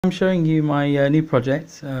I'm showing you my new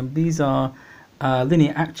project. These are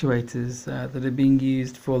linear actuators that are being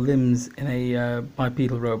used for limbs in a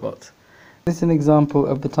bipedal robot. This is an example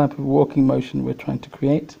of the type of walking motion we're trying to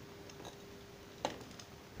create.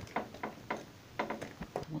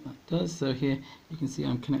 What that does, so here you can see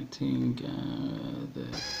I'm connecting and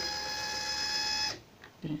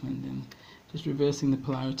then just reversing the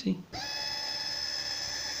polarity.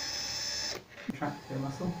 Contract the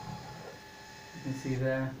muscle. You can see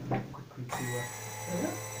there, quickly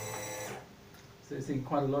so it's in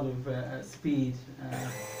quite a lot of speed.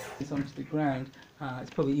 It's onto the ground. It's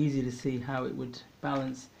probably easy to see how it would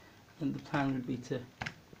balance, and the plan would be to,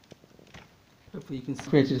 hopefully you can see,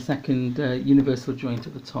 created a second universal joint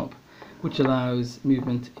at the top, which allows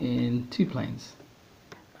movement in two planes.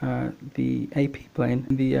 The AP plane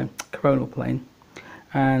and the coronal plane,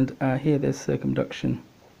 and here there's circumduction.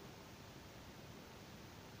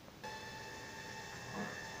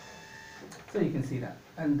 So you can see that,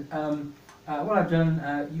 and what I've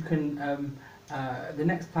done, you can. The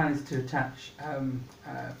next plan is to attach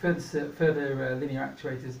further linear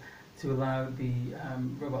actuators to allow the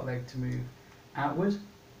robot leg to move outward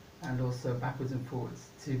and also backwards and forwards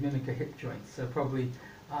to mimic a hip joint. So probably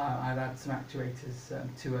I'd add some actuators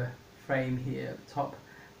to a frame here at the top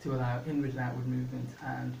to allow inward and outward movement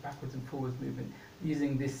and backwards and forwards movement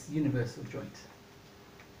using this universal joint.